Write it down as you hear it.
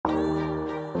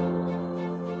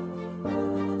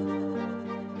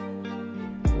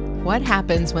What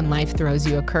happens when life throws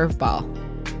you a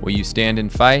curveball? Will you stand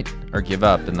and fight or give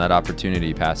up and let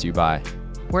opportunity pass you by?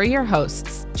 We're your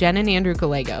hosts, Jen and Andrew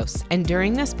Gallegos, and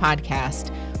during this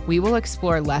podcast, we will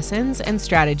explore lessons and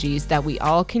strategies that we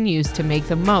all can use to make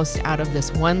the most out of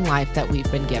this one life that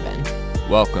we've been given.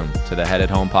 Welcome to the Headed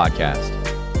Home Podcast.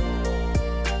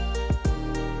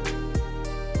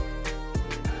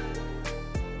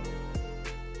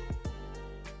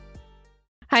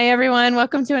 Hi, everyone.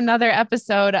 Welcome to another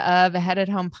episode of a Headed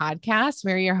Home Podcast.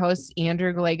 We're your hosts,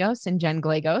 Andrew Gallegos and Jen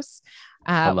Gallegos.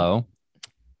 Hello.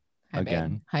 Hi, Again.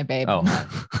 Babe. Hi, babe.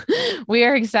 Oh. We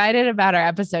are excited about our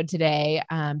episode today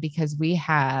because we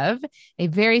have a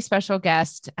very special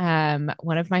guest.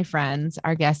 One of my friends.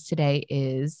 Our guest today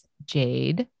is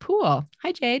Jade Poole.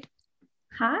 Hi, Jade.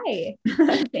 Hi.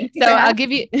 Thank you. So I'll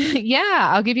give you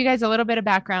guys a little bit of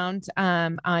background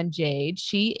on Jade.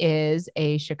 She is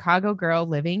a Chicago girl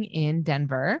living in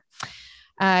Denver.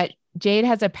 Jade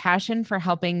has a passion for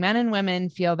helping men and women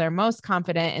feel their most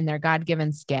confident in their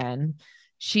God-given skin.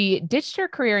 She ditched her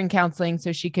career in counseling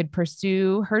so she could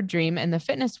pursue her dream in the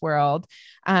fitness world,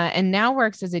 and now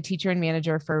works as a teacher and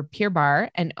manager for Pure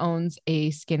Barre and owns a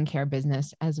skincare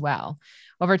business as well.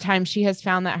 Over time, she has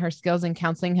found that her skills in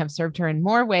counseling have served her in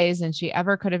more ways than she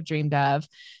ever could have dreamed of.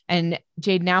 And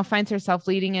Jade now finds herself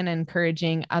leading and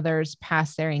encouraging others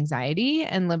past their anxiety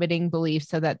and limiting beliefs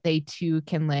so that they too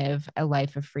can live a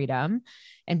life of freedom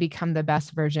and become the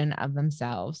best version of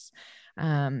themselves.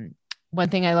 One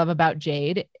thing I love about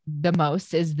Jade the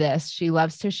most is this. She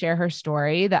loves to share her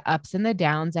story, the ups and the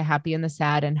downs, the happy and the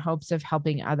sad, in hopes of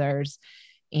helping others.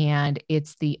 And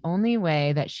it's the only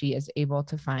way that she is able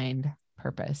to find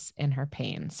purpose in her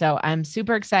pain. So I'm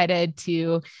super excited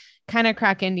to kind of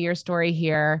crack into your story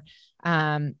here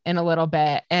in a little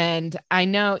bit. And I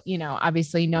know,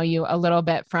 obviously know you a little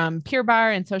bit from Pure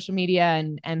Barre and social media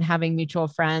and having mutual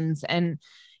friends. And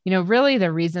really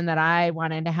the reason that I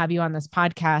wanted to have you on this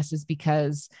podcast is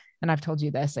because, and I've told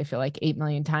you this, I feel like 8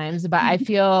 million times, but I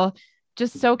feel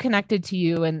just so connected to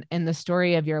you and the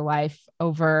story of your life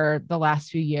over the last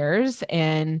few years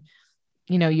and,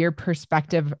 your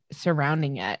perspective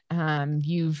surrounding it.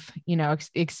 You've,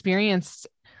 experienced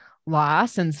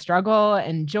loss and struggle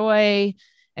and joy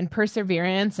and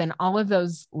perseverance and all of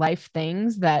those life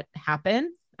things that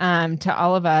happen to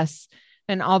all of us.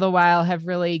 And all the while have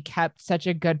really kept such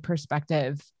a good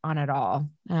perspective on it all,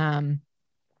 at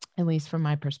least from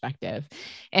my perspective.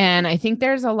 And I think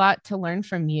there's a lot to learn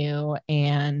from you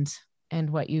and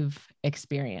what you've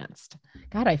experienced.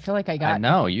 God, I feel like I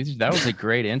know that was a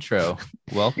great intro.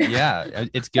 Well, yeah,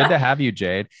 it's good to have you,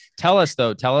 Jade. Tell us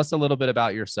a little bit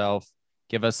about yourself.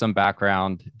 Give us some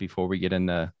background before we get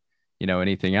into,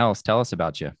 anything else. Tell us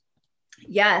about you.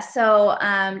 Yeah. So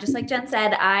just like Jen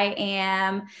said, I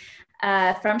am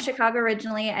from Chicago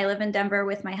originally. I live in Denver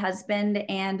with my husband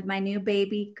and my new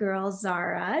baby girl,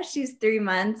 Zara. She's 3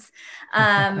 months.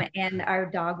 And our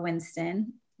dog,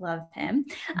 Winston. Love him.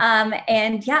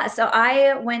 And yeah, so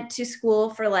I went to school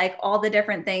for like all the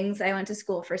different things. I went to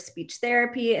school for speech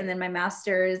therapy and then my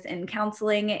master's in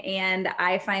counseling. And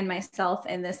I find myself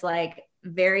in this like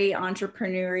very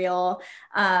entrepreneurial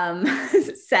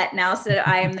set now. So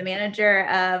I am the manager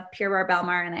of Pure Barre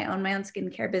Belmar and I own my own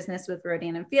skincare business with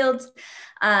Rodan and Fields.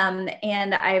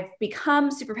 And I've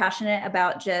become super passionate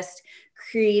about just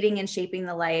creating and shaping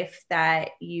the life that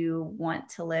you want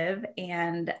to live.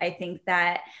 And I think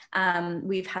that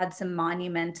we've had some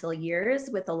monumental years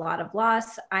with a lot of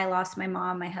loss. I lost my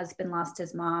mom, my husband lost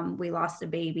his mom, we lost a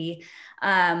baby,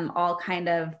 all kind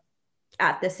of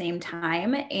at the same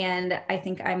time. And I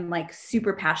think I'm like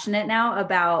super passionate now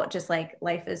about just like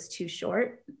life is too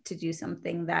short to do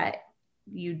something that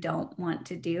you don't want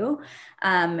to do.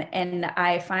 And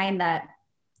I find that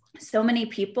so many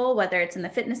people, whether it's in the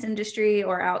fitness industry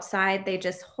or outside, they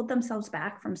just hold themselves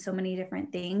back from so many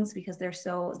different things because there's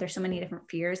so many different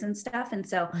fears and stuff. And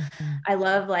so I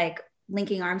love like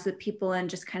linking arms with people and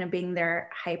just kind of being their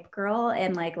hype girl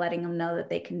and like letting them know that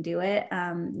they can do it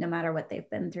no matter what they've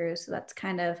been through. So that's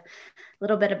kind of a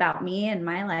little bit about me and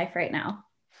my life right now.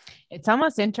 It's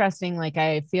almost interesting. Like,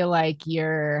 I feel like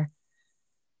you're,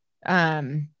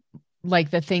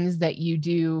 like the things that you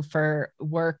do for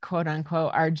work, quote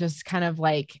unquote, are just kind of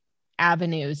like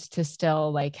avenues to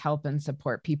still like help and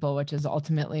support people, which is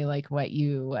ultimately like what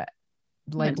you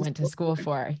like went to school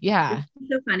for. Yeah. It's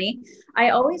so funny. I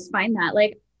always find that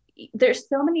like, there's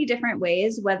so many different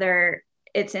ways, whether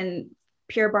it's in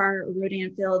Pure Barre or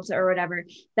Rodan Fields or whatever,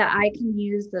 that I can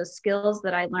use those skills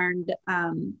that I learned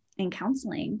in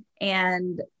counseling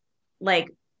and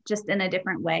like just in a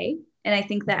different way. And I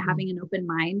think that having an open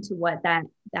mind to what that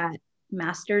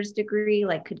master's degree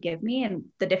like could give me, and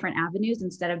the different avenues,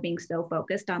 instead of being so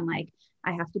focused on like,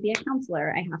 I have to be a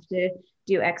counselor, I have to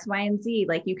do X, Y, and Z.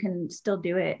 Like you can still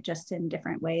do it just in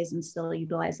different ways and still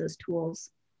utilize those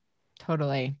tools.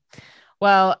 Totally.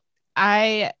 Well,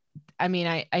 I mean,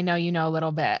 I know, you know, a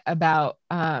little bit about,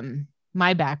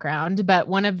 my background, but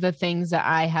one of the things that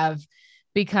I have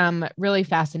become really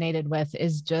fascinated with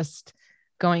is just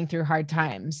going through hard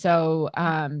times. So,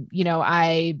 you know,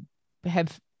 I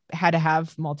have had to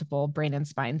have multiple brain and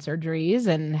spine surgeries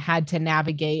and had to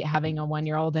navigate having a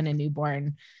 1-year-old and a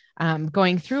newborn,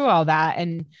 going through all that,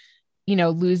 and, you know,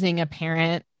 losing a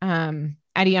parent, at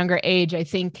a younger age. I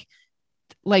think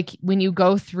like when you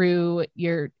go through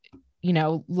your, you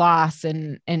know, loss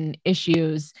and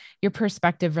issues, your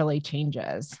perspective really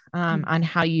changes, on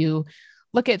how you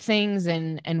look at things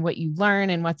and what you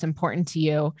learn and what's important to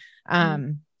you.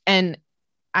 And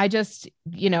I just,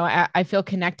 you know, I feel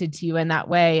connected to you in that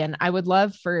way. And I would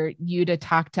love for you to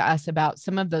talk to us about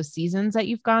some of those seasons that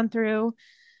you've gone through,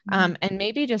 and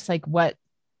maybe just like what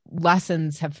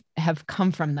lessons have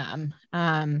come from them.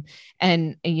 And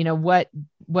you know,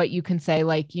 what you can say,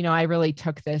 like, you know, I really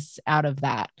took this out of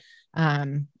that.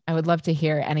 I would love to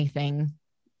hear anything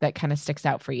that kind of sticks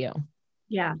out for you.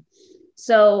 Yeah.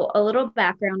 So a little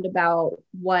background about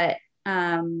what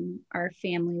our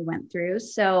family went through.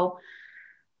 So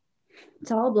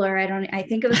it's all a blur. I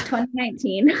think it was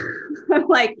 2019. I'm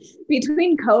like,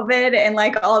 between COVID and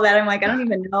like all that, I'm like, I don't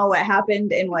even know what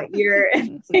happened in what year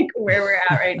and like where we're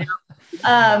at right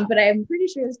now. But I'm pretty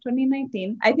sure it was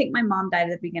 2019. I think my mom died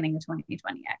at the beginning of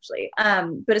 2020, actually.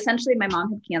 But essentially my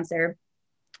mom had cancer,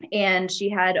 and she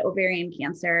had ovarian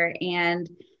cancer, and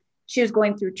she was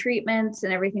going through treatments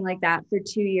and everything like that for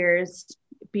 2 years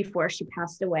before she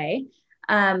passed away.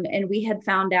 And we had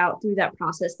found out through that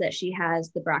process that she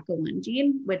has the BRCA1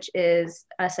 gene, which is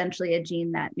essentially a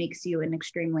gene that makes you an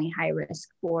extremely high risk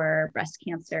for breast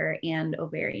cancer and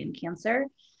ovarian cancer.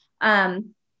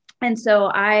 And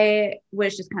so I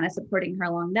was just kind of supporting her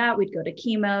along that. We'd go to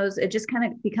chemos. It just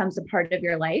kind of becomes a part of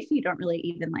your life. You don't really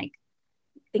even like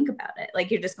think about it.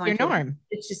 Like you're just going your norm.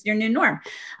 It's just your new norm.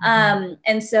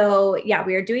 And so, yeah,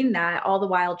 we were doing that all the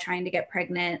while trying to get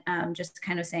pregnant, just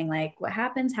kind of saying like, what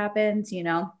happens, you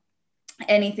know,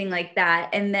 anything like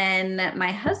that. And then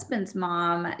my husband's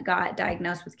mom got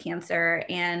diagnosed with cancer,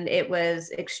 and it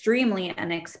was extremely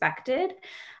unexpected.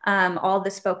 All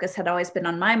this focus had always been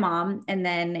on my mom. And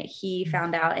then he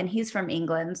found out, and he's from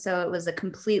England. So it was a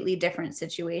completely different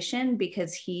situation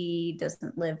because he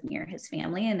doesn't live near his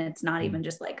family. And it's not even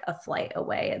just like a flight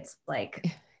away. It's like,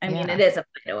 I mean, it is a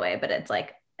flight away, but it's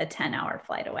like a 10-hour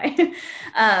flight away.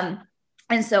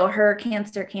 And so her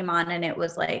cancer came on, and it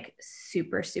was like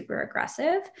super, super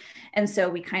aggressive. And so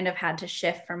we kind of had to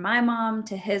shift from my mom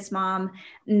to his mom.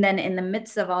 And then in the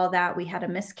midst of all that, we had a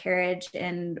miscarriage,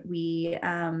 and we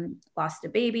lost a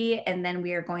baby. And then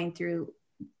we are going through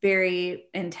very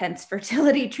intense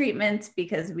fertility treatments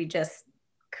because we just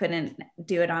couldn't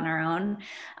do it on our own.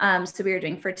 So we were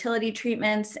doing fertility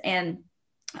treatments, and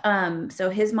so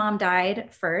his mom died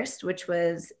first, which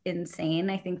was insane.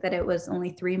 I think that it was only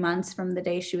 3 months from the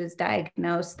day she was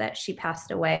diagnosed that she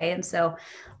passed away. And so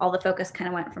all the focus kind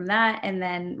of went from that. And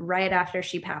then right after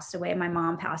she passed away, my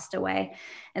mom passed away.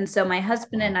 And so my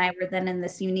husband and I were then in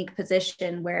this unique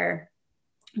position where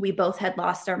we both had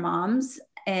lost our moms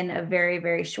in a very,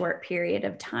 very short period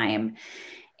of time.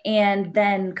 And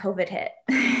then COVID hit.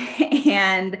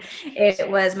 And it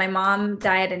was, my mom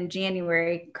died in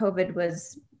January. COVID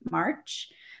was March.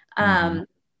 And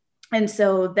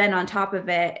so then on top of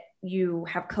it, you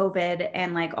have COVID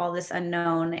and like all this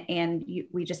unknown, and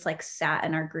we just like sat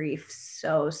in our grief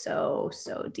so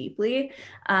deeply,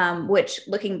 which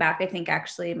looking back, I think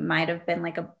actually might have been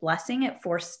like a blessing. It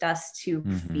forced us to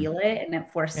feel it, and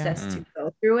it forced us to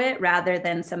go through it, rather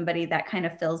than somebody that kind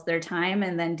of fills their time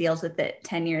and then deals with it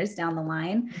 10 years down the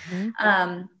line.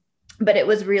 But it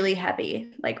was really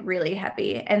heavy, like really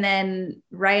heavy. And then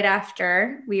right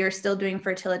after, we were still doing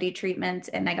fertility treatments,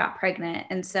 and I got pregnant.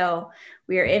 And so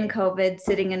we were in COVID,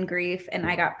 sitting in grief, and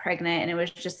I got pregnant, and it was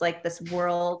just like this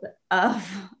world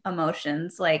of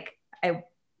emotions, like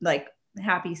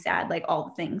happy, sad, like all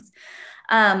the things.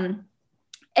 And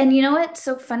you know what's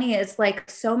so funny is like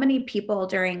so many people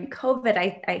during COVID,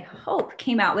 I hope,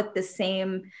 came out with the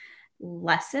same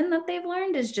lesson that they've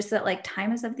learned, is just that like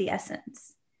time is of the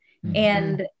essence.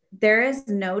 And there is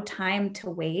no time to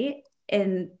wait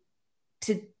and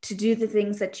to do the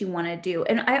things that you want to do.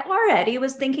 And I already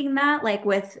was thinking that, like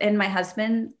and my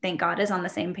husband, thank God, is on the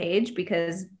same page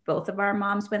because both of our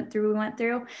moms went through.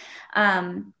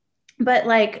 But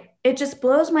like, it just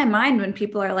blows my mind when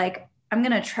people are like, I'm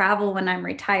going to travel when I'm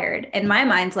retired. And my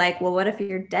mind's like, well, what if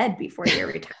you're dead before you're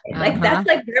retired? Like, that's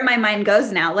like where my mind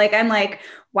goes now. Like, I'm like,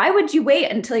 why would you wait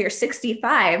until you're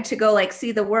 65 to go like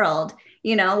see the world?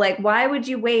 You know, like, why would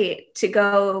you wait to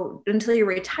go until you're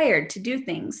retired to do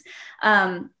things?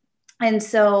 And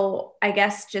so I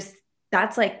guess just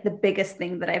that's like the biggest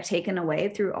thing that I've taken away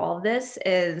through all of this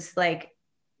is like,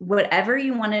 whatever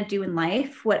you want to do in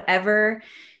life, whatever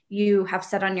you have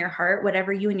set on your heart,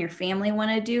 whatever you and your family want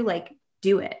to do, like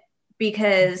do it.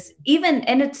 Because even,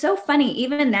 and it's so funny,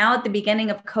 even now at the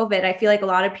beginning of COVID, I feel like a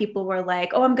lot of people were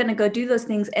like, oh, I'm going to go do those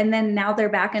things. And then now they're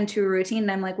back into a routine.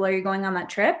 And I'm like, well, are you going on that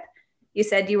trip you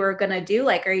said you were going to do?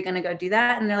 Like, are you going to go do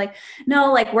that? And they're like,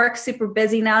 no, like work's super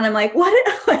busy now. And I'm like,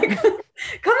 what? Like,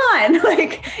 come on.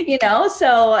 Like, you know,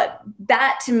 so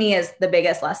that to me is the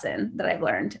biggest lesson that I've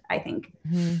learned, I think.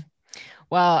 Mm-hmm.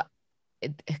 Well,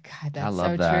 God, that's I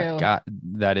love so that. true. God,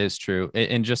 that is true.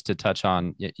 And just to touch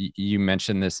on, you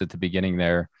mentioned this at the beginning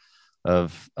there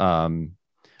of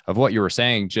what you were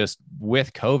saying, just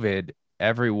with COVID,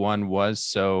 everyone was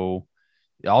so,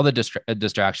 all the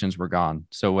distractions were gone.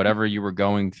 So whatever you were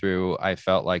going through, I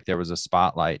felt like there was a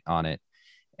spotlight on it.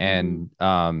 And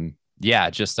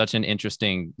yeah, just such an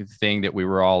interesting thing that we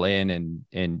were all in,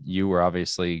 and you were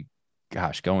obviously,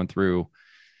 gosh, going through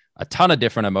a ton of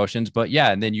different emotions, but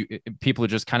yeah. And then people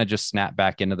just kind of just snap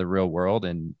back into the real world.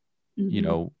 And, you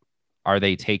know, are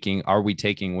we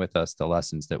taking with us the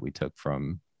lessons that we took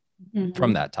from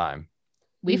that time?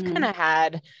 We've kind of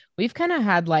had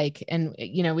like, and,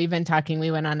 you know, we've been talking,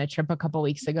 we went on a trip a couple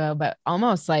weeks ago, but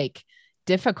almost like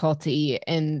difficulty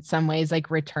in some ways, like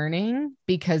returning,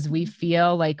 because we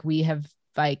feel like we have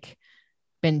like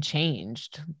been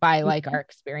changed by like our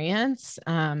experience.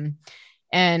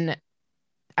 And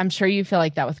I'm sure you feel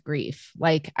like that with grief.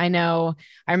 Like, I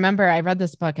remember I read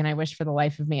this book and I wish for the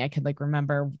life of me I could like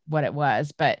remember what it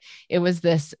was, but it was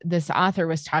this author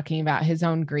was talking about his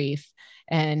own grief.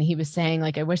 And he was saying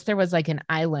like, I wish there was like an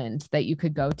island that you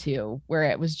could go to where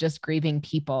it was just grieving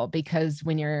people, because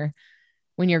when you're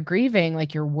grieving,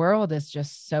 like your world is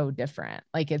just so different.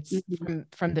 Like it's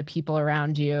from the people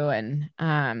around you. And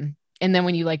then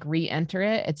when you like re-enter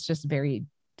it, it's just very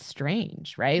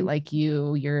strange, right? Like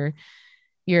you're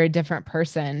a different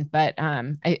person. But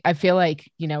I feel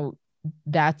like, you know,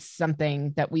 that's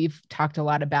something that we've talked a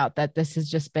lot about, that this has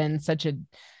just been such a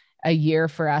year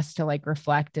for us to like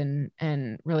reflect and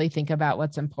really think about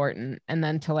what's important, and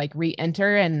then to like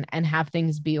re-enter and have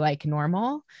things be like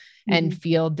normal and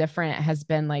feel different has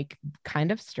been like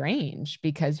kind of strange,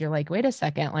 because you're like, wait a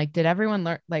second, like, did everyone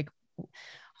learn? Like,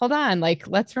 hold on, like,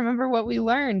 let's remember what we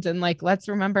learned, and like, let's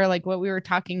remember like what we were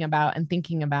talking about and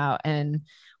thinking about. And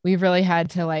we've really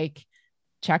had to like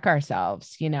check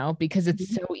ourselves, you know, because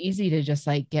it's so easy to just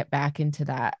like get back into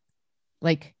that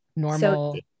like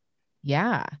normal.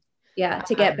 Yeah.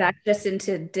 To get back just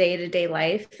into day-to-day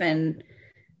life and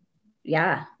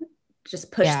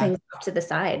just push things up to the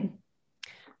side.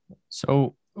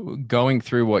 So going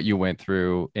through what you went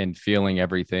through and feeling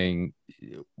everything,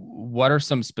 what are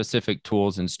some specific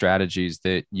tools and strategies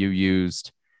that you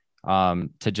used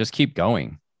to just keep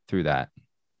going through that?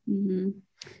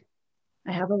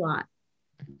 I have a lot.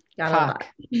 Got a lot.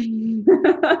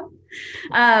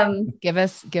 Give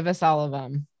us all of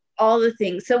them. All the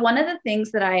things. So one of the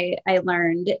things that I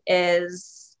learned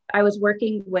is I was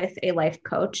working with a life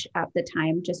coach at the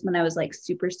time, just when I was like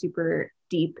super, super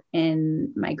deep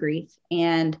in my grief.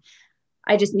 And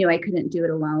I just knew I couldn't do it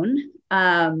alone.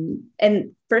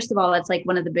 And first of all, that's like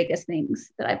one of the biggest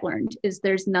things that I've learned is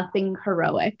there's nothing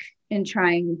heroic in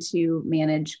trying to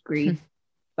manage grief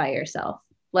by yourself.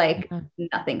 Like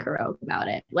nothing heroic about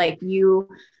it. Like you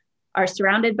are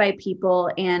surrounded by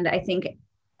people. And I think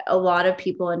a lot of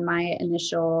people in my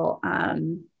initial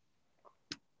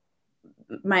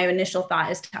thought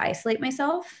is to isolate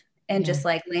myself and just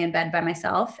like lay in bed by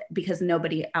myself, because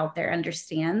nobody out there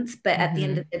understands. But at the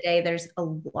end of the day, there's a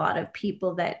lot of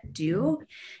people that do.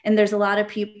 And there's a lot of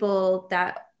people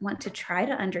that want to try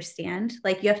to understand.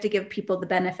 Like you have to give people the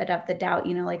benefit of the doubt,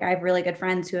 you know, like I have really good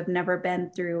friends who have never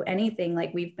been through anything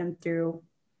like we've been through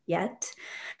yet.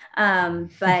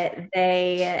 But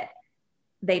they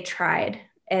tried.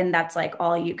 And that's like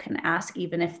all you can ask,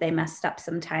 even if they messed up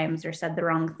sometimes or said the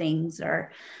wrong things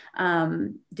or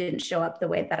didn't show up the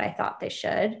way that I thought they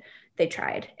should. They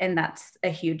tried. And that's a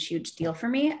huge, huge deal for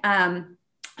me.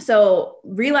 So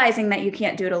realizing that you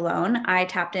can't do it alone, I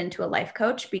tapped into a life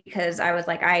coach because I was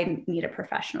like, I need a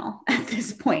professional at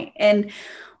this point. And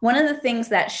one of the things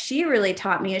that she really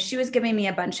taught me is she was giving me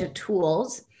a bunch of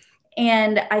tools.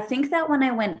 And I think that when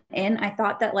I went in, I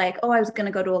thought that like, oh, I was going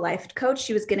to go to a life coach.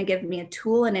 She was going to give me a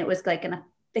tool and it was like going to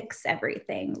fix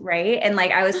everything. Right. And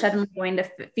like, I was suddenly going to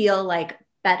feel like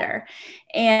better.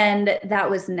 And that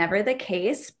was never the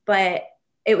case, but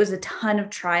it was a ton of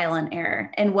trial and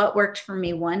error. And what worked for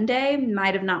me one day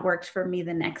might have not worked for me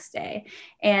the next day.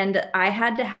 And I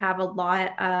had to have a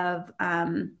lot of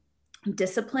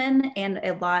discipline and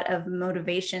a lot of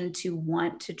motivation to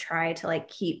want to try to like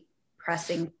keep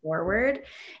pressing forward.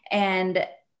 And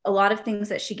a lot of things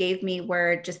that she gave me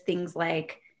were just things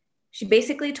like, she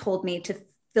basically told me to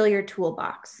fill your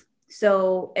toolbox.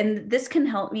 So, and this can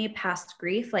help me past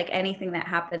grief, like anything that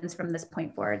happens from this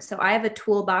point forward. So I have a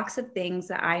toolbox of things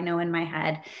that I know in my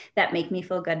head that make me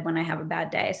feel good when I have a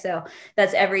bad day. So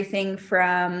that's everything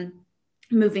from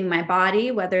moving my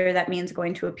body, whether that means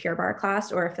going to a Pure Barre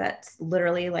class or if that's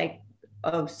literally like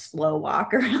a slow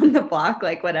walk around the block,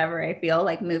 like whatever I feel,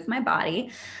 like move my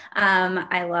body.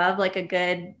 I love like a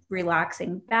good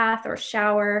relaxing bath or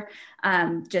shower,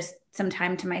 just some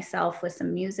time to myself with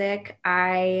some music.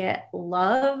 I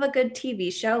love a good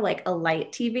TV show, like a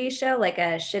light TV show, like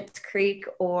a Schitt's Creek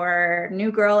or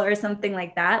New Girl or something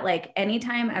like that. Like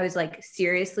anytime I was like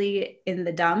seriously in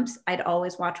the dumps, I'd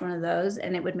always watch one of those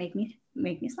and it would make me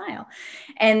smile.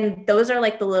 And those are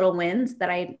like the little wins that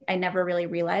I never really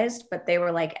realized, but they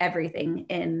were like everything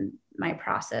in my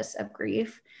process of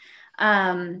grief.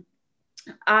 I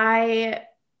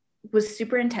was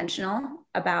super intentional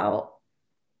about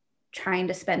trying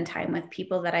to spend time with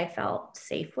people that I felt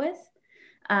safe with.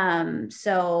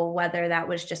 So whether that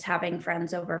was just having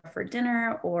friends over for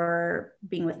dinner or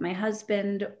being with my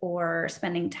husband or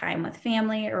spending time with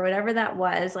family or whatever that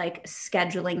was, like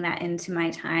scheduling that into my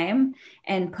time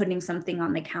and putting something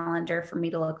on the calendar for me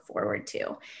to look forward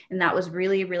to. And that was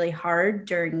really, really hard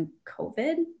during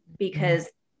COVID because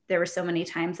there were so many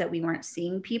times that we weren't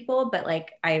seeing people, but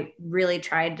like, I really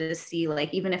tried to see,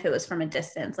 like, even if it was from a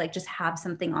distance, like just have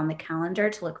something on the calendar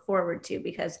to look forward to,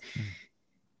 because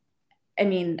I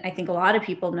mean, I think a lot of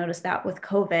people noticed that with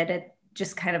COVID, it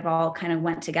just kind of all kind of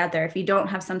went together. If you don't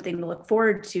have something to look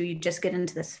forward to, you just get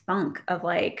into this funk of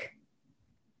like,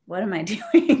 what am I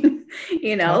doing?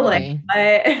 You know, Totally.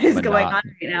 like what is going on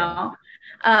right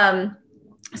now?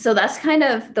 So that's kind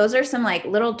of, those are some like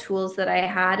little tools that I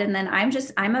had. And then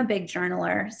I'm a big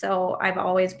journaler. So I've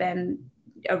always been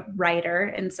a writer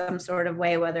in some sort of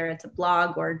way, whether it's a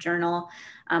blog or a journal,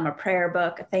 a prayer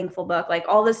book, a thankful book, like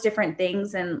all those different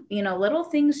things. And, you know, little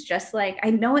things, just like,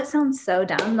 I know it sounds so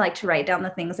dumb, like to write down the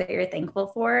things that you're thankful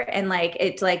for. And like,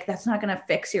 it's like, that's not going to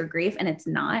fix your grief. And it's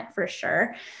not, for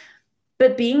sure.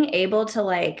 But being able to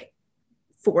like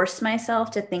force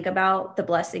myself to think about the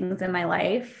blessings in my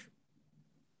life,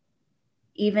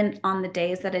 even on the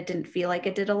days that it didn't feel like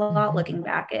it did a lot, looking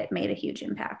back, it made a huge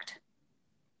impact.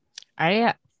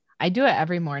 I do it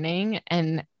every morning,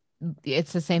 and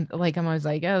it's the same. Like, I'm always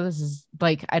like, oh, this is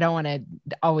like, I don't want to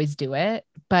always do it.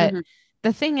 But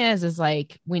the thing is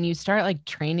like, when you start like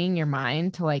training your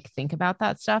mind to like think about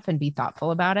that stuff and be thoughtful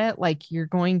about it, like you're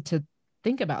going to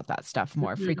think about that stuff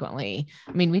more frequently.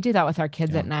 I mean, we do that with our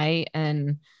kids at night.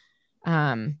 And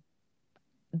the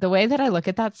way that I look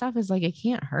at that stuff is like, it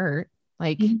can't hurt.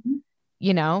 Like,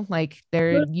 you know, like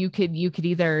you could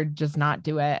either just not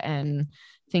do it and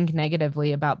think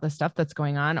negatively about the stuff that's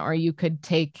going on, or you could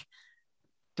take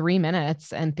 3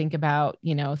 minutes and think about,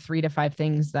 you know, 3 to 5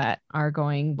 things that are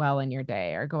going well in your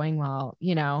day, or going well,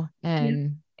 you know,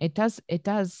 and it does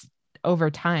over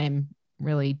time,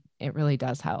 it really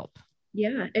does help.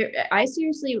 Yeah, I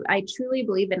truly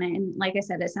believe in it. And like I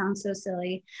said, it sounds so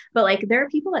silly, but like there are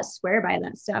people that swear by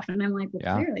that stuff. And I'm like,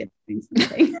 well, clearly it's doing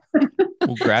something.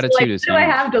 Well, gratitude so like, is what do I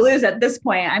have to lose at this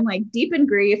point? I'm like deep in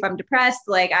grief. I'm depressed.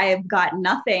 Like I have got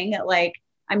nothing. Like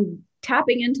I'm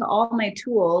tapping into all my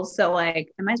tools. So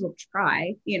like I might as well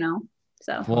try, you know?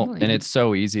 So well, and it's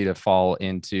so easy to fall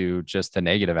into just the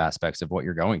negative aspects of what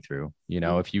you're going through. You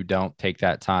know, if you don't take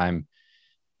that time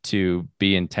to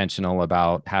be intentional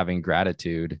about having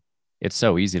gratitude, it's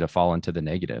so easy to fall into the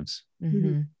negatives.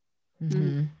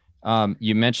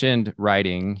 You mentioned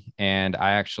writing, and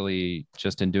I actually,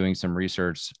 just in doing some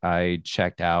research, I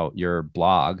checked out your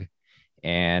blog,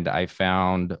 and I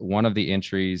found one of the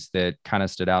entries that kind of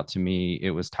stood out to me.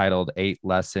 It was titled 8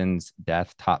 Lessons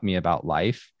Death Taught Me About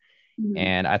Life.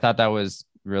 And I thought that was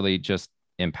really just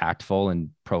impactful and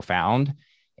profound.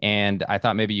 And I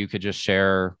thought maybe you could just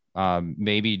share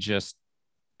maybe just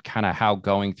kind of how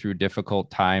going through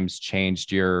difficult times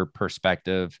changed your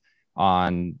perspective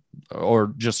on,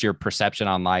 or just your perception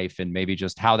on life, and maybe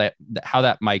just how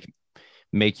that might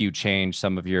make you change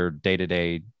some of your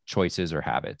day-to-day choices or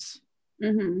habits.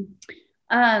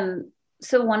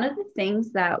 So one of the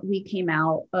things that we came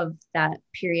out of that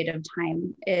period of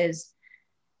time is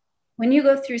When you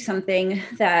go through something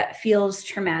that feels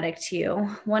traumatic to you,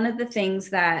 one of the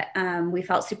things that we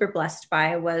felt super blessed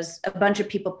by was a bunch of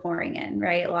people pouring in,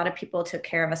 right? A lot of people took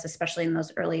care of us, especially in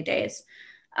those early days.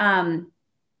 Um,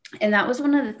 and that was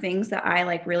one of the things that I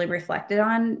like really reflected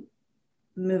on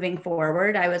moving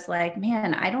forward. I was like,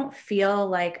 man, I don't feel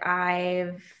like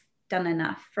I've done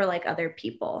enough for like other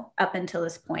people up until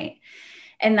this point.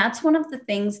 And that's one of the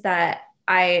things that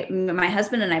my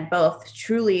husband and I both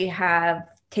truly have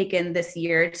taken this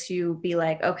year to be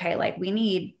like, okay, like we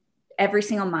need every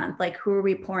single month, like who are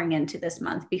we pouring into this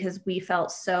month? Because we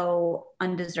felt so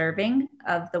undeserving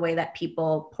of the way that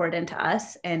people poured into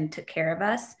us and took care of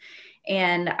us.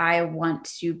 And I want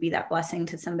to be that blessing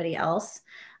to somebody else.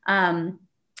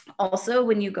 Also,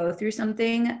 when you go through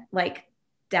something like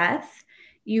death,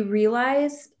 you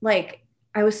realize like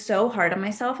I was so hard on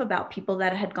myself about people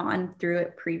that had gone through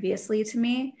it previously to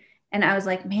me. And I was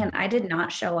like, man, I did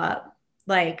not show up.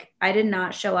 Like, I did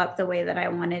not show up the way that I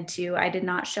wanted to. I did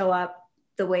not show up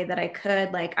the way that I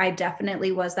could. Like, I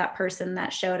definitely was that person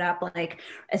that showed up. Like,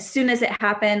 as soon as it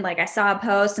happened, like I saw a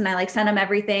post and I like sent them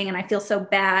everything and I feel so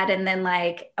bad. And then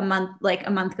like a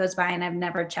month goes by and I've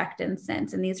never checked in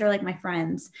since. And these are like my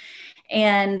friends.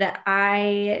 And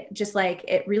I just like,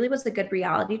 it really was a good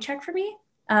reality check for me.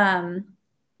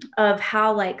 Of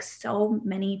how like so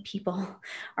many people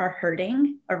are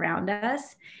hurting around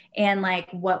us and like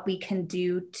what we can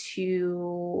do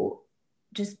to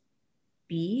just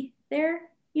be there,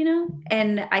 you know?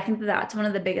 And I think that that's one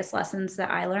of the biggest lessons that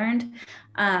I learned.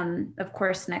 Of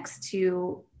course, next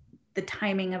to the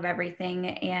timing of everything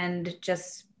and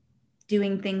just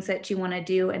doing things that you want to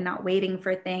do and not waiting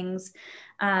for things.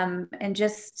 And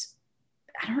just,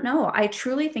 I don't know, I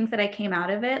truly think that I came out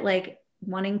of it like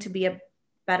wanting to be a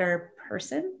better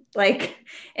person, like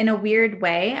in a weird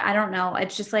way. I don't know.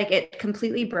 It's just like it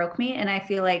completely broke me. And I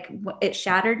feel like it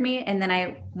shattered me. And then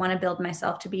I want to build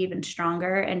myself to be even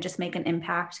stronger and just make an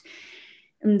impact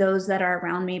in those that are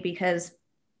around me. Because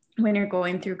when you're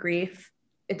going through grief,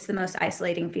 it's the most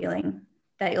isolating feeling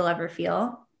that you'll ever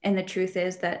feel. And the truth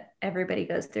is that everybody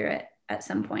goes through it at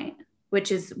some point,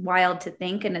 which is wild to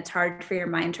think. And it's hard for your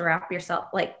mind to wrap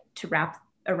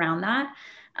around that.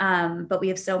 But we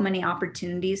have so many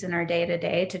opportunities in our day to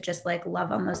day to just like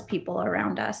love on those people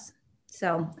around us.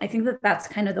 So I think that that's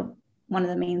kind of one of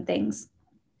the main things.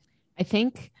 I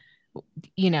think,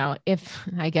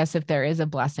 if there is a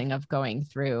blessing of going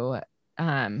through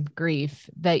grief,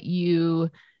 that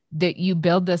you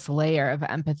build this layer of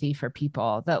empathy for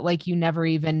people that like you never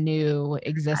even knew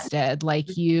existed.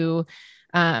 Like you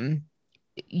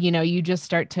just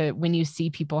start to, when you see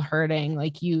people hurting,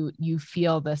 like you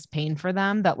feel this pain for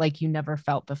them that like you never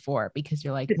felt before, because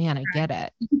you're like, man, I get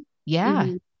it. Yeah.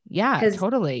 Mm-hmm. Yeah,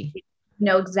 totally. You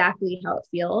know exactly how it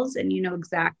feels, and you know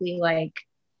exactly like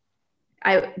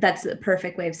that's the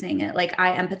perfect way of saying it. Like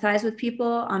I empathize with people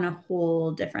on a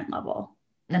whole different level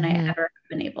than I ever have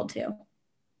been able to.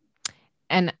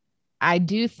 And I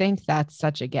do think that's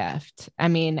such a gift. I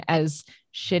mean, as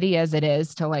shitty as it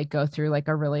is to like go through like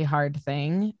a really hard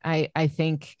thing, I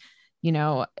think,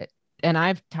 and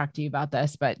I've talked to you about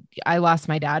this, but I lost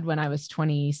my dad when I was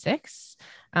 26.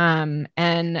 And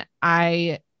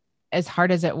as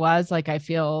hard as it was, like, I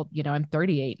feel, I'm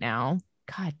 38 now.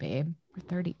 God, babe,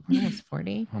 we're almost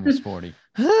 40. Almost 40.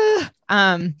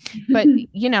 But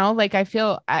like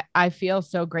I feel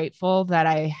so grateful that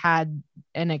I had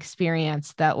an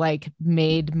experience that like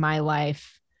made my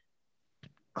life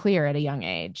clear at a young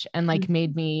age and like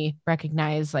made me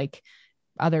recognize like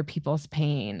other people's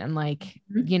pain and like,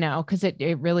 because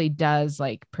it really does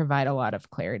like provide a lot of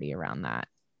clarity around that.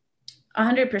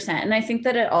 100%. And I think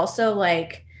that it also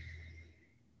like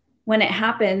when it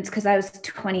happens, because I was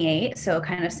 28, so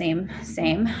kind of same.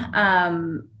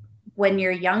 When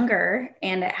you're younger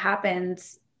and it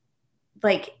happens,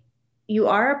 like you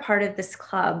are a part of this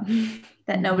club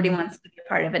that nobody wants to be a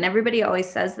part of. And everybody always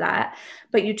says that,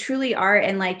 but you truly are.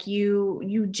 And like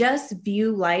you just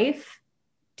view life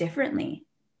differently.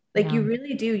 Like you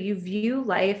really do. You view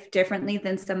life differently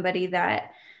than somebody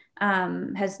that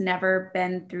has never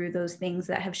been through those things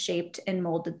that have shaped and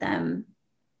molded them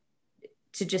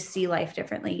to just see life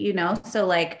differently, So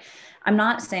like, I'm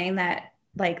not saying that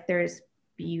like there's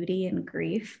beauty in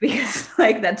grief, because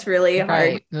like that's really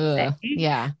hard.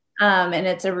 Yeah. And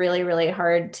it's a really, really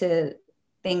hard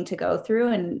thing to go through.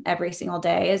 And every single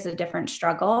day is a different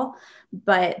struggle,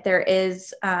 but there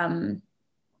is, I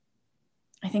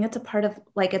think it's a part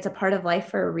of life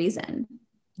for a reason.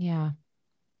 Yeah.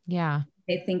 Yeah.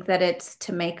 I think that it's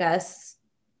to make us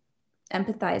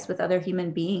empathize with other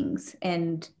human beings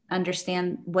and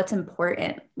understand what's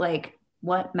important. Like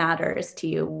what matters to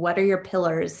you? What are your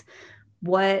pillars?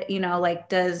 What, like,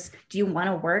 do you want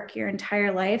to work your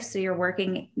entire life? So you're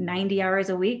working 90 hours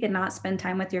a week and not spend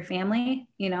time with your family,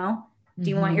 Do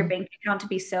you want your bank account to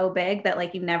be so big that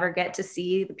like you never get to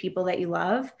see the people that you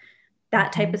love?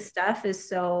 That type of stuff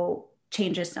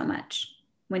changes so much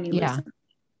when you lose them.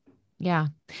 Yeah.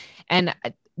 And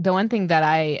the one thing that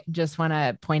I just want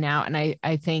to point out, and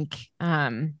I think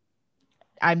I'm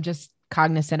just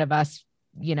cognizant of us,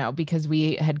 because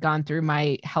we had gone through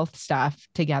my health stuff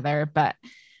together, but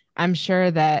I'm sure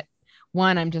that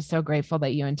I'm just so grateful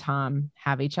that you and Tom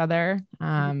have each other.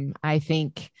 I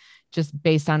think just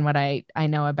based on what I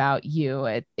know about you,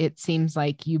 it seems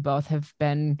like you both have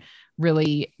been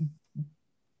really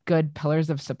good pillars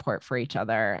of support for each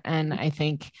other. And I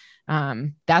think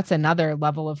that's another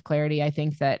level of clarity. I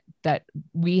think that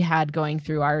we had going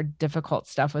through our difficult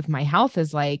stuff with my health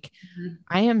is like,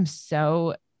 I am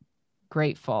so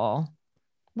grateful.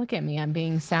 Look at me. I'm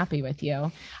being sappy with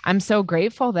you. I'm so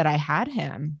grateful that I had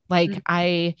him. Like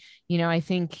I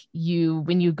think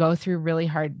when you go through really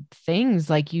hard things,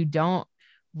 like you don't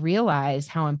realize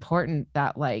how important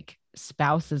that like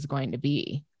spouse is going to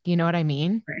be. You know what I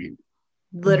mean?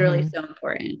 Literally so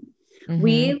important.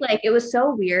 It was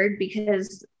so weird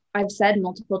because I've said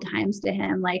multiple times to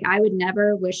him, like, I would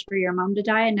never wish for your mom to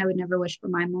die and I would never wish for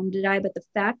my mom to die. But the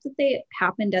fact that they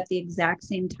happened at the exact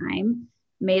same time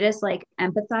made us like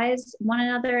empathize one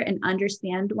another and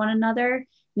understand one another.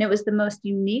 And it was the most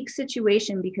unique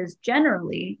situation because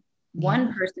generally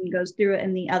one person goes through it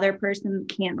and the other person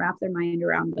can't wrap their mind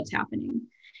around what's happening.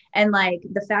 And like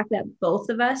the fact that both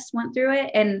of us went through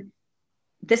it, and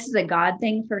this is a God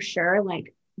thing for sure.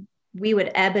 Like we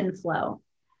would ebb and flow.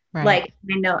 Right. Like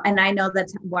I know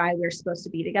that's why we're supposed to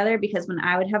be together, because when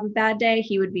I would have a bad day,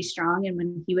 he would be strong. And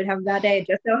when he would have a bad day, it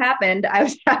just so happened I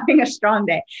was having a strong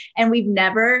day. And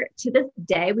to this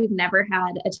day, we've never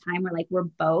had a time where like we're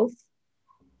both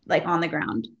like on the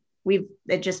ground.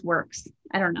 It just works.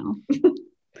 I don't know.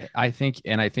 I think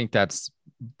that's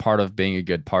part of being a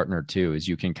good partner too, is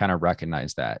you can kind of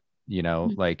recognize that,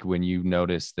 like when you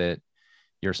notice that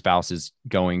your spouse is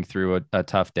going through a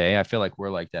tough day. I feel like we're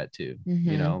like that too,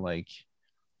 like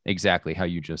exactly how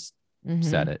you just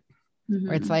said it.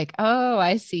 Where it's like, oh,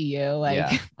 I see you.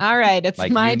 Like, all right, it's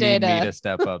like my day to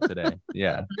step up today.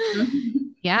 Yeah.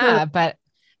 Yeah. But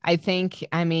I think,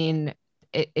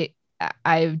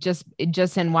 I've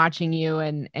just in watching you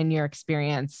and your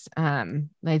experience,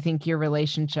 I think your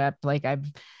relationship, like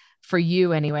for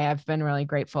you anyway, I've been really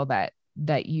grateful that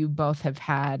you both have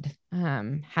had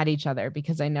each other,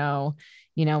 because I know,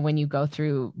 when you go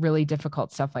through really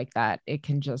difficult stuff like that, it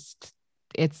can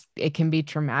be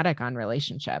traumatic on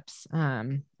relationships.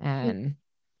 Okay.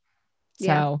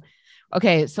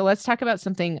 So let's talk about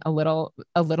something a little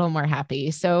more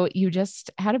happy. So you just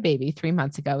had a baby 3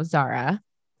 months ago, Zara.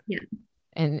 Yeah.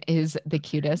 And is the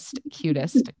cutest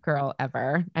girl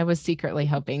ever. I was secretly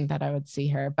hoping that I would see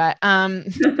her, but,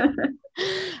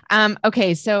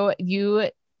 okay. So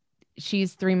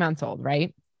she's 3 months old,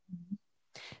 right?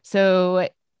 So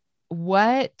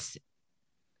what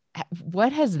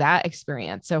has that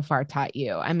experience so far taught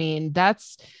you? I mean,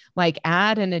 that's like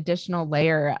add an additional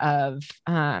layer of,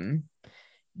 to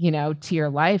your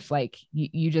life. Like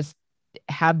you just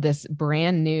have this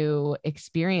brand new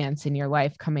experience in your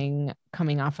life coming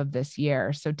off of this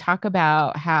year. So talk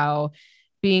about how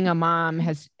being a mom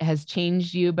has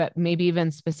changed you, but maybe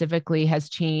even specifically has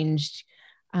changed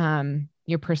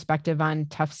your perspective on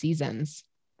tough seasons.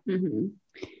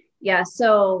 Yeah.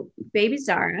 So baby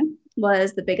Zara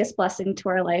was the biggest blessing to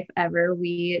our life ever.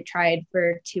 We tried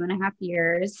for 2.5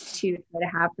 years to try to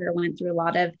have her, went through a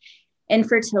lot of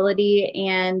infertility.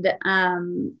 And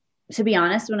to be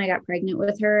honest, when I got pregnant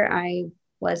with her, I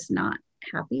was not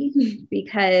happy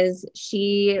because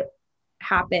she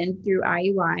happened through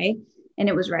IUI. And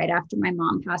it was right after my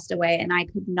mom passed away. And I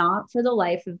could not for the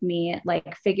life of me,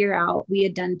 like figure out, we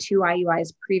had done 2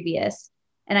 IUIs previous.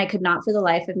 And I could not for the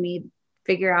life of me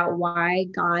figure out why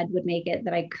God would make it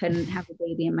that I couldn't have a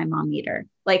baby and my mom meet her.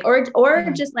 Like, or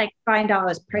just like find out I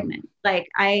was pregnant. Like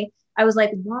I was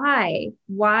like, why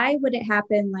would it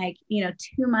happen? Like, 2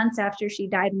 months after she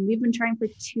died, and we've been trying for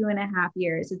 2.5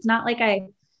 years. It's not like I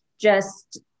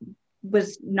just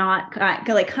was not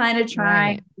like kind of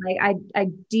trying. Right. Like I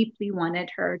deeply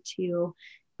wanted her to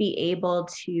be able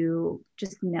to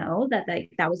just know that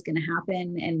that was going to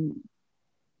happen and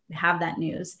have that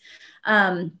news.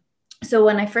 So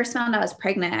when I first found out I was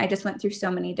pregnant, I just went through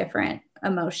so many different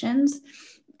emotions.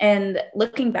 And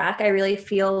looking back, I really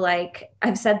feel like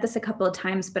I've said this a couple of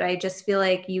times, but I just feel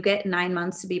like you get 9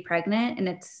 months to be pregnant and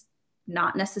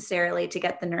not necessarily to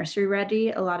get the nursery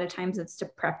ready. A lot of times it's to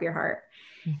prep your heart.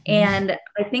 Mhm. And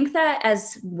I think that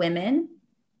as women,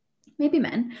 maybe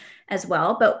men as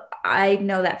well, but I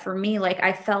know that for me, like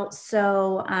I felt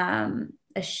so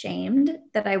ashamed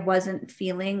that I wasn't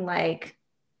feeling like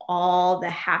all the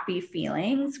happy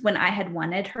feelings when I had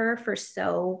wanted her for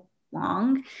so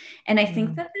long. And I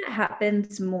think that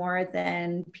happens more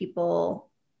than people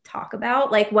talk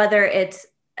about, like whether it's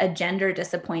a gender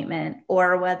disappointment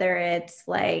or whether it's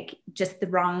like just the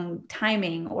wrong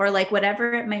timing or like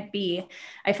whatever it might be.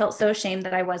 I felt so ashamed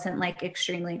that I wasn't like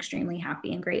extremely, extremely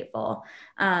happy and grateful,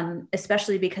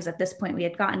 especially because at this point we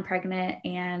had gotten pregnant,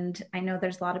 and I know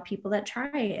there's a lot of people that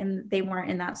try and they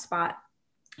weren't in that spot.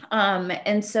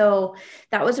 And so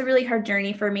that was a really hard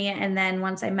journey for me. And then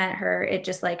once I met her, it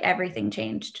just like everything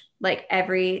changed, like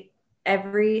every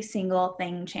single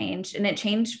thing changed, and it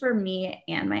changed for me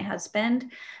and my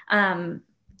husband. And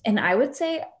I would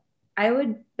say I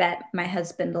would bet my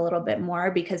husband a little bit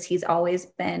more because he's always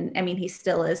been, I mean, he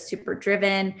still is super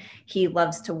driven. He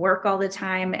loves to work all the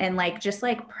time, and like, just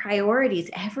like priorities,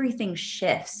 everything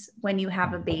shifts when you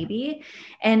have a baby.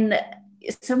 And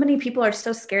so many people are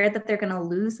so scared that they're going to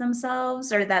lose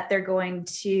themselves, or that they're going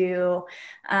to,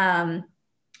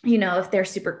 you know, if they're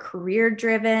super career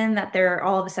driven, that they're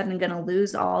all of a sudden going to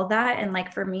lose all of that. And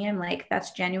like, for me, I'm like,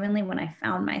 that's genuinely when I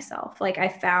found myself. Like I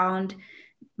found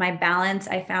my balance.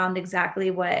 I found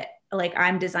exactly what like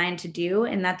I'm designed to do.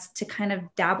 And that's to kind of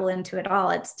dabble into it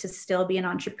all. It's to still be an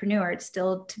entrepreneur. It's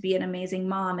still to be an amazing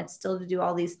mom. It's still to do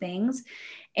all these things.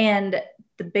 And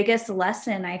the biggest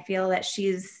lesson I feel that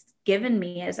she's given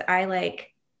me is I like,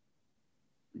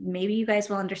 maybe you guys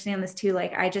will understand this too.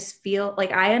 Like, I just feel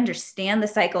like I understand the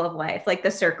cycle of life, like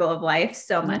the circle of life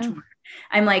so much more.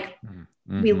 I'm like,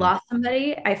 we lost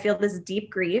somebody. I feel this deep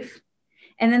grief.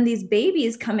 And then these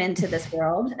babies come into this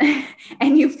world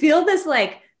and you feel this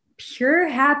like pure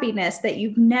happiness that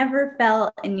you've never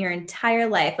felt in your entire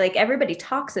life. Like everybody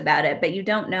talks about it, but you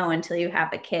don't know until you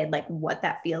have a kid, like what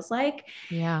that feels like.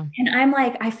 Yeah. And I'm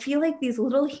like, I feel like these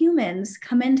little humans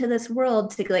come into this world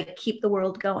to like keep the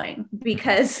world going,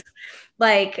 because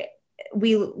like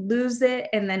we lose it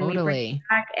and then we bring it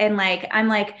back. And like, I'm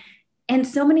like, and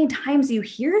so many times you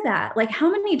hear that, like, how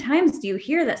many times do you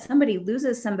hear that somebody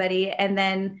loses somebody and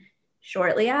then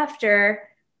shortly after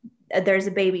there's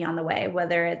a baby on the way,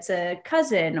 whether it's a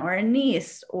cousin or a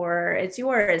niece or it's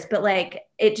yours. But like,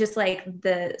 it just like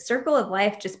the circle of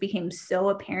life just became so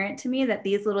apparent to me that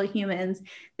these little humans,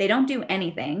 they don't do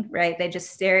anything, right? They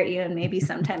just stare at you and maybe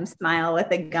sometimes smile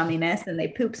with a gumminess, and they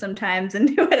poop sometimes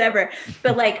and do whatever.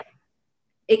 But like,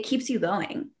 it keeps you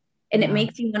going. And it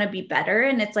makes you want to be better.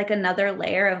 And it's like another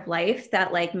layer of life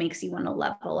that like makes you want to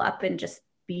level up and just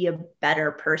be a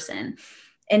better person.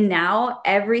 And now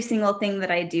every single thing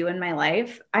that I do in my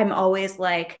life, I'm always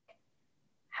like,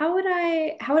 how would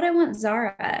I want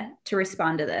Zara to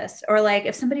respond to this? Or like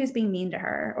if somebody was being mean to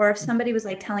her, or if somebody was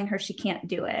like telling her she can't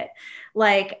do it,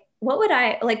 like,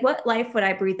 what life would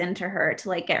I breathe into her to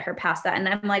like get her past that? And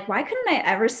I'm like, why couldn't I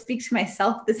ever speak to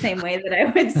myself the same way that I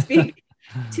would speak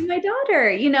to my daughter,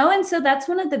 you know? And so that's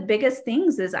one of the biggest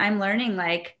things is I'm learning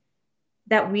like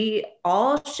that we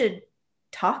all should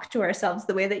talk to ourselves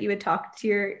the way that you would talk to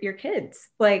your kids.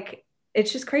 Like,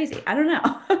 it's just crazy. I don't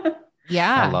know.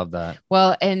 Yeah. I love that.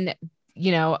 Well, and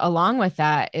you know, along with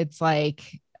that, it's like,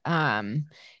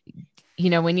 you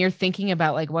know, when you're thinking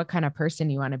about like what kind of person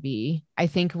you want to be, I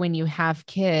think when you have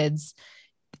kids,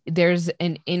 there's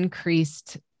an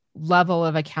increased level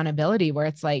of accountability where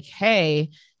it's like, hey,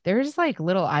 there's like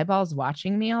little eyeballs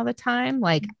watching me all the time.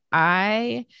 Like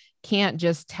I can't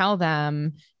just tell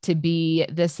them to be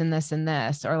this and this and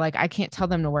this, or like, I can't tell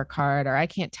them to work hard, or I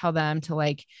can't tell them to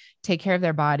like take care of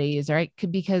their bodies, or I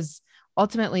could, because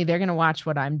ultimately they're going to watch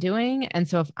what I'm doing. And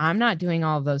so if I'm not doing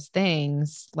all of those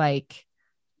things, like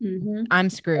I'm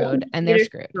screwed and they're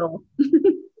screwed.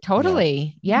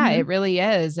 Totally. Yeah, it really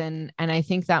is. And I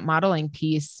think that modeling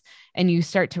piece, and you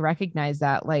start to recognize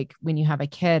that like when you have a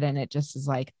kid and it just is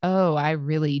like, oh, I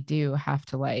really do have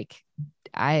to like,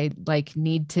 I like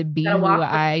need to be who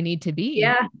I need to be.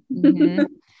 Yeah.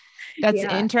 That's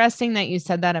interesting that you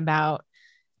said that about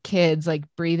kids, like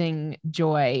breathing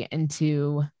joy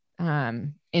into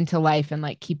life and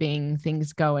like keeping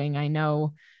things going. I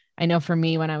know for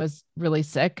me, when I was really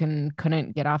sick and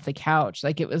couldn't get off the couch,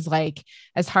 like it was like,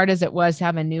 as hard as it was to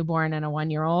have a newborn and a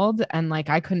 1-year-old, and like,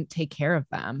 I couldn't take care of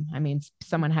them. I mean,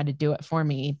 someone had to do it for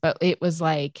me, but it was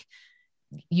like,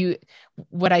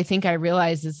 what I think I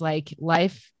realized is like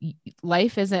life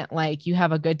isn't like you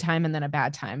have a good time and then a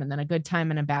bad time and then a good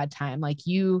time and a bad time. Like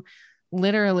you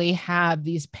literally have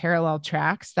these parallel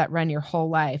tracks that run your whole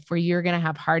life where you're going to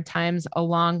have hard times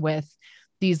along with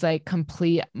these like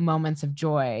complete moments of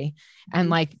joy and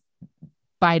like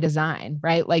by design,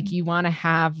 right? Like you want to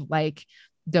have like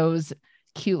those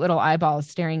cute little eyeballs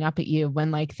staring up at you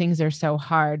when like things are so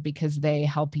hard because they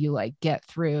help you like get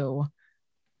through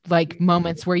like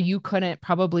moments where you couldn't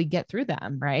probably get through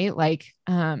them. Right. Like,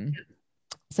 so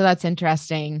that's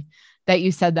interesting that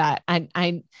you said that.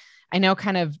 I know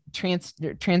kind of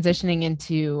transitioning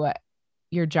into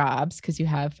your jobs, cause you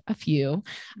have a few,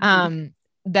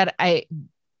 that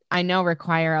I know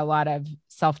require a lot of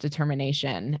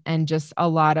self-determination and just a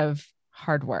lot of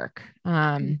hard work.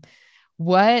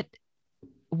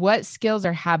 What skills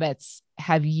or habits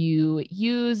have you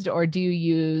used or do you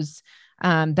use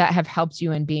that have helped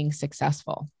you in being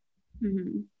successful?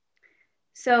 Mm-hmm.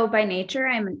 So by nature,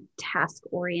 I'm a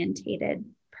task-orientated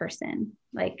person.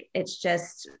 Like it's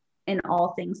just in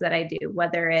all things that I do,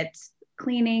 whether it's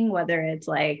cleaning, whether it's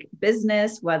like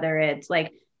business, whether it's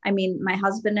like, I mean, my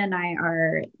husband and I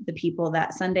are the people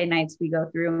that Sunday nights we go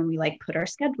through and we like put our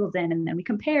schedules in and then we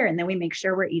compare and then we make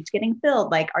sure we're each getting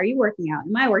filled. Like, are you working out?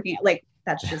 Am I working out? Like,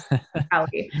 that's just how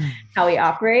we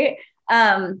operate.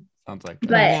 Sounds like that.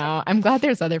 But I know. I'm glad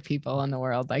there's other people in the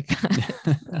world like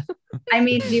that. I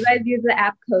mean, do you guys use the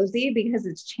app Cozy? Because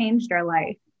it's changed our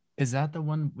life. Is that the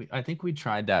one? I think we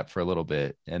tried that for a little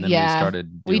bit and then Yeah, we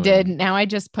started we did. Now I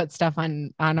just put stuff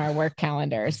on our work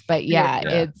calendars, but yeah.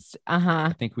 It's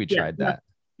I think we tried that.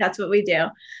 That's what we do.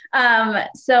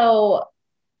 So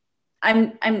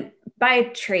I'm by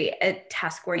trait a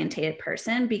task-oriented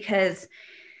person because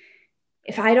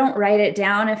if I don't write it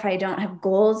down, if I don't have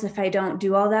goals, if I don't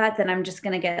do all that, then I'm just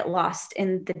going to get lost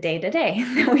in the day-to-day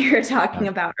that we were talking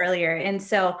about earlier. And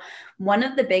so one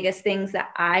of the biggest things that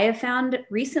I have found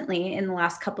recently in the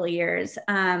last couple of years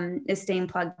is staying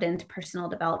plugged into personal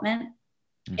development.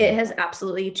 Mm-hmm. It has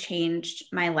absolutely changed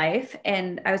my life.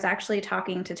 And I was actually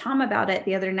talking to Tom about it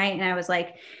the other night. And I was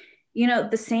like, you know,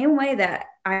 the same way that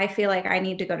I feel like I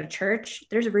need to go to church,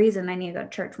 there's a reason I need to go to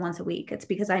church once a week. It's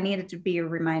because I needed to be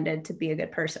reminded to be a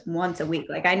good person once a week.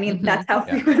 Like I need, that's how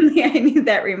frequently I need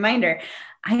that reminder.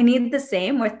 I need the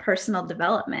same with personal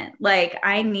development. Like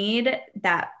I need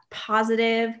that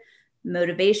positive,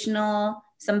 motivational,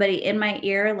 somebody in my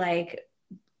ear, like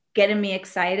getting me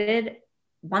excited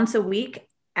once a week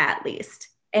at least.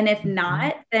 And if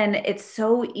not, then it's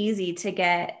so easy to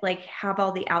get like have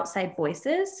all the outside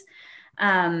voices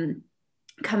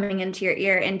coming into your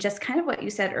ear. And just kind of what you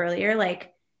said earlier,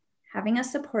 like having a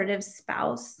supportive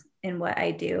spouse in what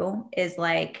I do is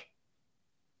like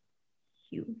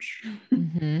huge.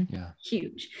 Yeah.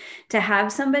 Huge. To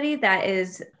have somebody that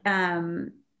is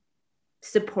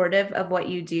supportive of what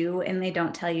you do and they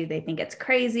don't tell you they think it's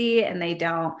crazy and they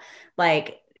don't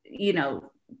like, you know,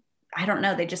 I don't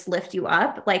know, they just lift you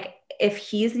up. Like if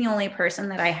he's the only person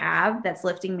that I have that's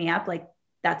lifting me up, like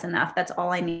that's enough. That's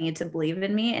all I need to believe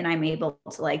in me. And I'm able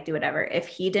to like do whatever. If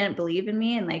he didn't believe in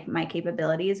me and like my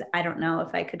capabilities, I don't know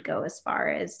if I could go as far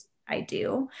as I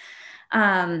do.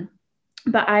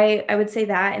 But I would say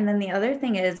that. And then the other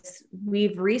thing is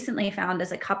we've recently found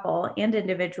as a couple and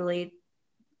individually,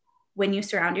 when you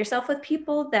surround yourself with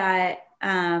people that,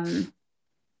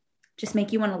 just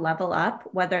make you want to level up,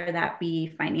 whether that be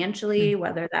financially,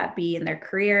 whether that be in their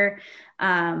career,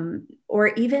 or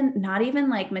even not even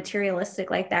like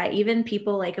materialistic like that. Even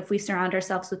people like if we surround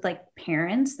ourselves with like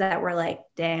parents that were like,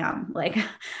 damn, like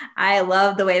I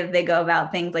love the way that they go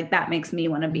about things. Like that makes me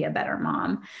want to be a better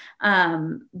mom.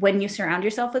 When you surround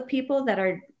yourself with people that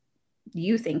are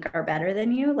you think are better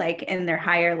than you, like in their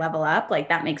higher level up, like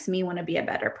that makes me want to be a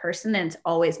better person. And it's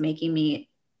always making me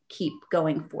keep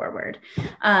going forward.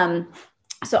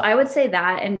 So I would say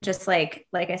that, and just like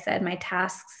I said, my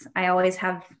tasks, I always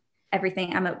have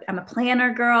everything. I'm a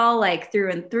planner girl, like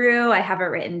through and through. I have it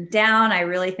written down. I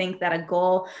really think that a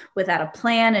goal without a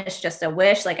plan is just a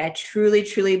wish. Like I truly,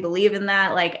 truly believe in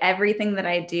that. Like everything that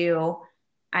I do,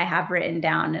 I have written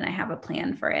down and I have a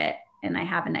plan for it. And I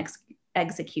have an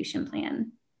execution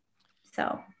plan.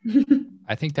 So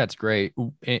I think that's great.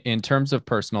 In terms of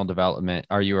personal development,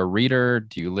 are you a reader?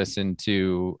 Do you listen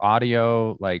to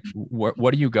audio? Like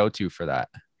what do you go to for that?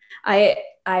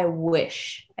 I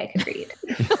wish I could read.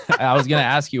 I was going to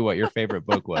ask you what your favorite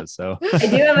book was. So I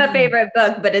do have a favorite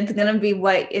book, but it's going to be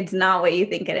it's not what you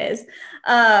think it is.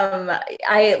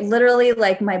 I literally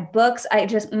like my books.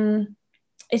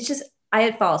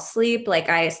 I fall asleep. Like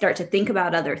I start to think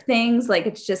about other things. Like I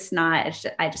just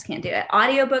can't do it.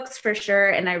 Audiobooks for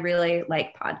sure. And I really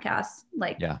like podcasts,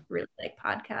 really like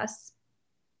podcasts.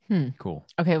 Cool.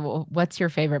 Okay. Well, what's your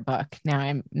favorite book? Now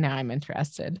I'm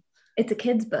interested. It's a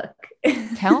kid's book.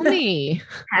 Tell me.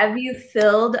 Have you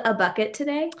filled a bucket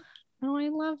today? Oh, I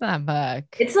love that book.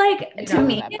 It's like, You to don't know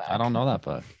me, that book. I don't know that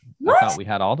book. What? I thought we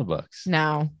had all the books.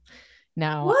 No,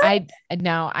 What?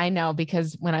 I know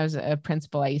because when I was a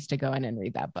principal, I used to go in and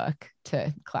read that book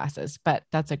to classes, but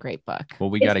that's a great book.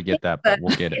 Well, we It's got to a get that, but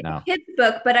we'll get it now. Kids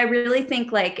book, but I really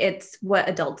think like it's what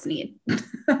adults need.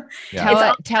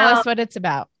 Yeah. Tell us what it's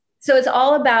about. So it's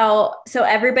all about, so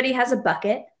everybody has a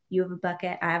bucket. You have a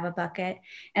bucket, I have a bucket.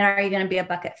 And are you going to be a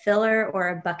bucket filler or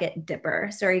a bucket dipper?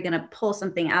 So are you going to pull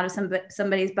something out of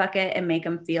somebody's bucket and make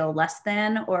them feel less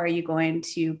than, or are you going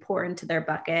to pour into their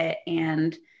bucket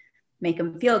and make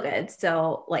them feel good?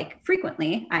 So like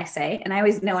frequently I say, and I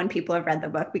always know when people have read the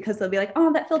book because they'll be like,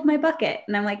 oh, that filled my bucket.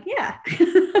 And I'm like, yeah.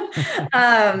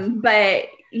 But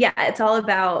yeah, it's all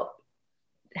about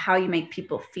how you make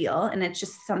people feel. And it's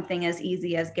just something as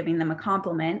easy as giving them a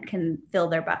compliment can fill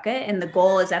their bucket. And the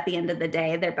goal is at the end of the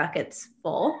day, their bucket's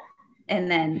full.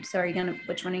 And then, so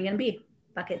which one are you going to be?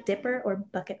 Bucket dipper or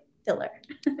bucket filler?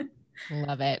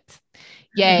 Love it.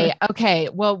 Yay. Okay.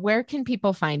 Well, where can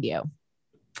people find you?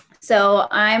 So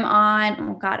I'm on,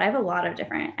 oh God, I have a lot of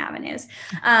different avenues.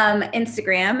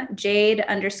 Instagram,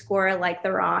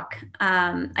 Jade_like_the_rock.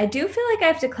 I do feel like I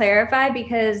have to clarify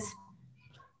because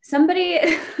somebody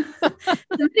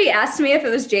asked me if it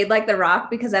was Jade like the Rock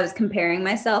because I was comparing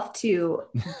myself to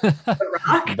the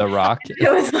Rock. The Rock.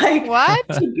 It was like, what?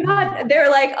 God, they were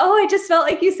like, oh, I just felt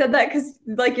like you said that because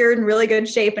like you're in really good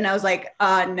shape. And I was like,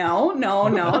 no.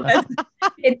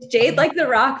 It's Jade like the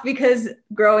Rock because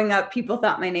growing up, people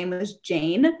thought my name was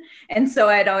Jane. And so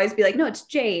I'd always be like, no, it's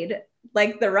Jade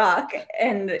like the Rock.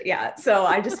 And yeah, so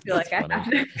I just feel like I have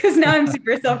to, because now I'm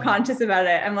super self-conscious about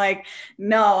it. I'm like,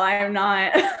 no, I'm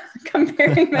not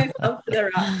comparing myself to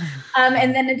the Rock.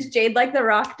 And then it's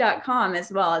jadeliketherock.com as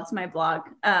well. It's my blog.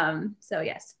 So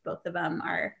yes, both of them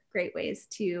are great ways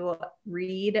to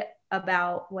read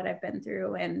about what I've been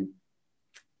through and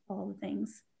all the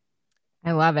things.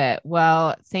 I love it.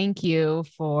 Well, thank you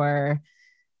for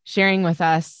sharing with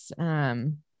us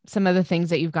some of the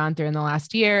things that you've gone through in the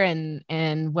last year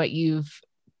and what you've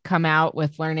come out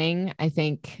with learning. I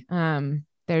think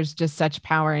there's just such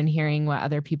power in hearing what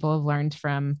other people have learned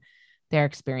from their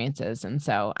experiences. And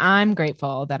so I'm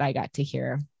grateful that I got to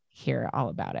hear all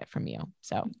about it from you.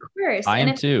 So of course. I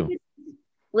am too.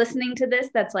 Listening to this,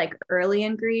 that's like early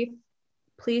in grief.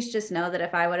 Please just know that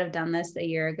if I would have done this a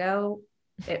year ago,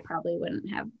 it probably wouldn't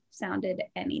have sounded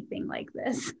anything like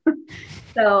this.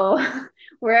 So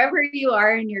wherever you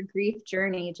are in your grief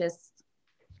journey, just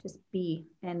be,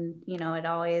 and you're going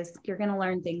to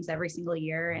learn things every single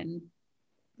year. And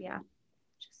yeah,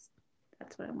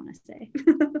 that's what I want to say.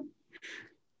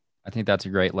 I think that's a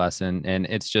great lesson. And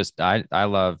it's just, I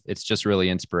love, it's just really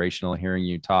inspirational hearing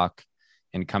you talk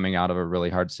and coming out of a really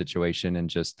hard situation and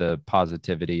just the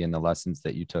positivity and the lessons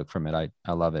that you took from it.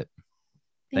 I love it.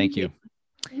 Thank you.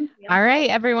 All right,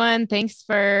 everyone. Thanks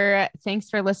for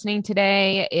listening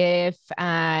today. If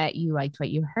you liked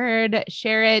what you heard,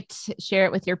 share it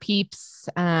with your peeps,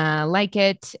 like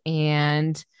it,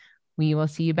 and we will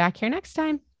see you back here next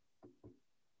time.